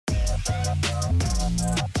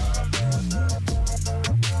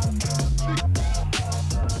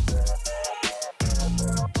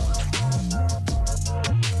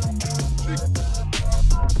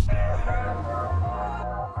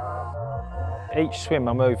Each swim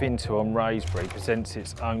I move into on Wraysbury presents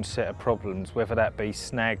its own set of problems, whether that be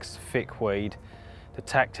snags, thick weed. The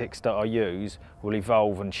tactics that I use will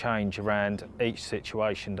evolve and change around each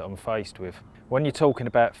situation that I'm faced with. When you're talking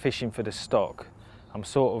about fishing for the stock, I'm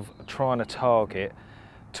sort of trying to target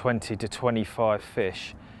 20 to 25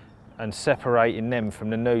 fish, and separating them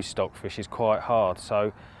from the new stock fish is quite hard.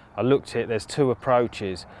 So I looked at it, there's two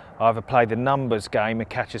approaches. I either play the numbers game and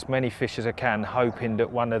catch as many fish as I can, hoping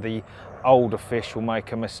that one of the older fish will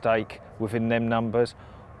make a mistake within them numbers,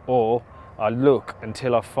 or I look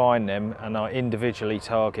until I find them and I individually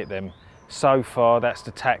target them. So far that's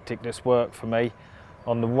the tactic that's worked for me.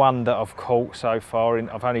 On the one that I've caught so far,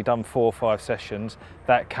 I've only done 4 or 5 sessions,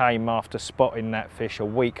 that came after spotting that fish a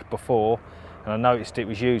week before, and I noticed it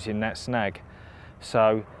was using that snag.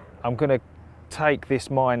 So I'm going to take this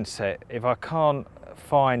mindset. If I can't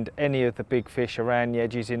find any of the big fish around the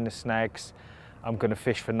edges in the snags, I'm going to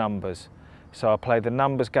fish for numbers. So I play the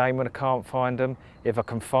numbers game when I can't find them. If I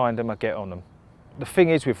can find them, I get on them. The thing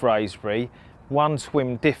is with Wraysbury, one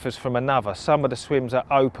swim differs from another. Some of the swims are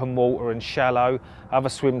open water and shallow, other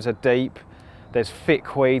swims are deep, there's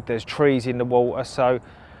thick weed, there's trees in the water, so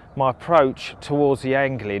my approach towards the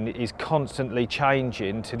angling is constantly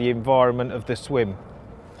changing to the environment of the swim.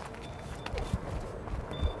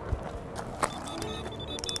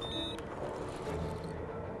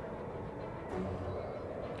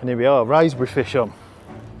 And here we are, Wraysbury fish on.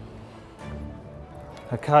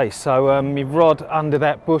 Okay, so my rod under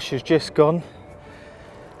that bush has just gone.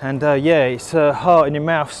 And yeah, it's heart in your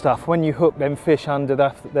mouth stuff. When you hook them fish under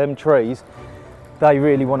them trees, they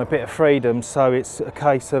really want a bit of freedom. So it's a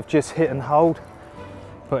case of just hit and hold.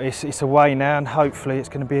 But it's away now, and hopefully it's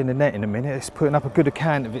going to be in the net in a minute. It's putting up a good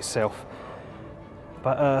account of itself.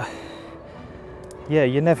 But yeah,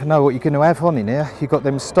 you never know what you're going to have on in here. You've got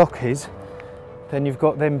them stockies, then you've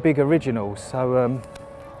got them big originals. So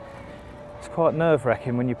it's quite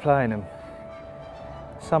nerve-wracking when you're playing them.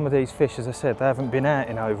 Some of these fish, as I said, they haven't been out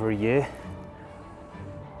in over a year.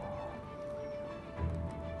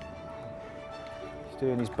 He's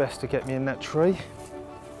doing his best to get me in that tree.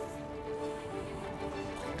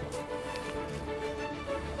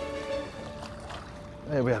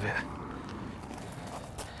 There we have it.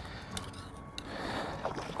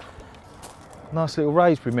 Nice little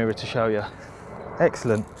Wraysbury mirror to show you.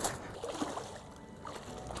 Excellent.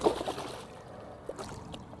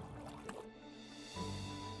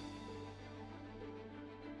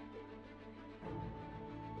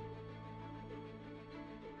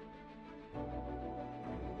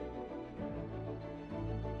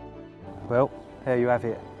 Well, there you have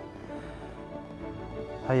it.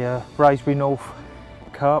 A Wraysbury North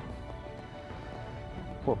carp.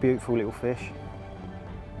 What a beautiful little fish.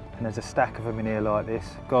 And there's a stack of them in here like this.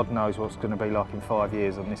 God knows what's going to be like in 5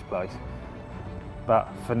 years on this place. But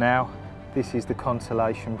for now, this is the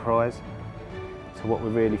consolation prize. So what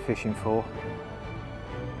we're really fishing for.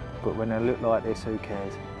 But when they look like this, who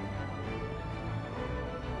cares?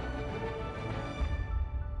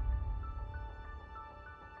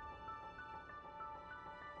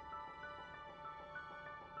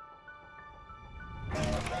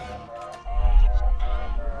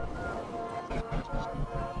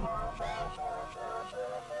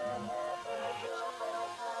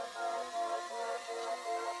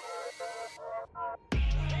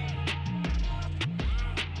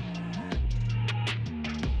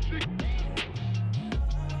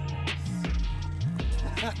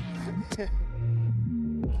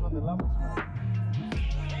 On the lumps, mate.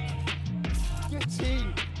 Get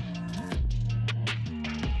in!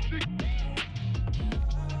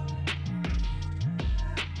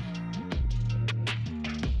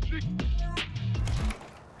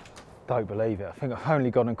 Don't believe it. I think I've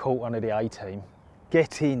only gone and caught one of the A team.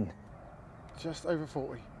 Get in! Just over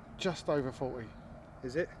 40. Just over 40.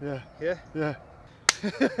 Is it? Yeah. Yeah? Yeah.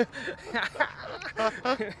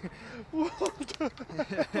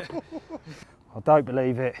 I don't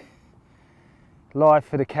believe it. Live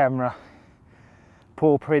for the camera.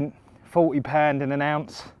 Paw print, £40 and an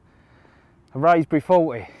ounce. A Wraysbury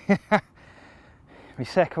 40. My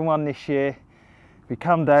second one this year. We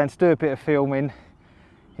come down to do a bit of filming,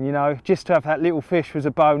 and you know, just to have that little fish was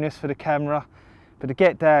a bonus for the camera, but to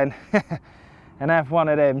get down and have one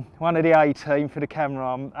of them, one of the A team for the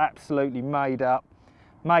camera, I'm absolutely made up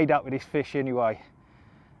with this fish anyway.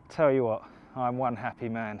 Tell you what, I'm one happy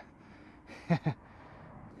man.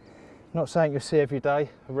 Not something you'll see every day,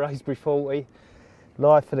 a Wraysbury 40,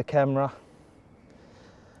 live for the camera.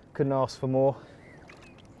 Couldn't ask for more.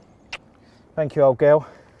 Thank you, old girl.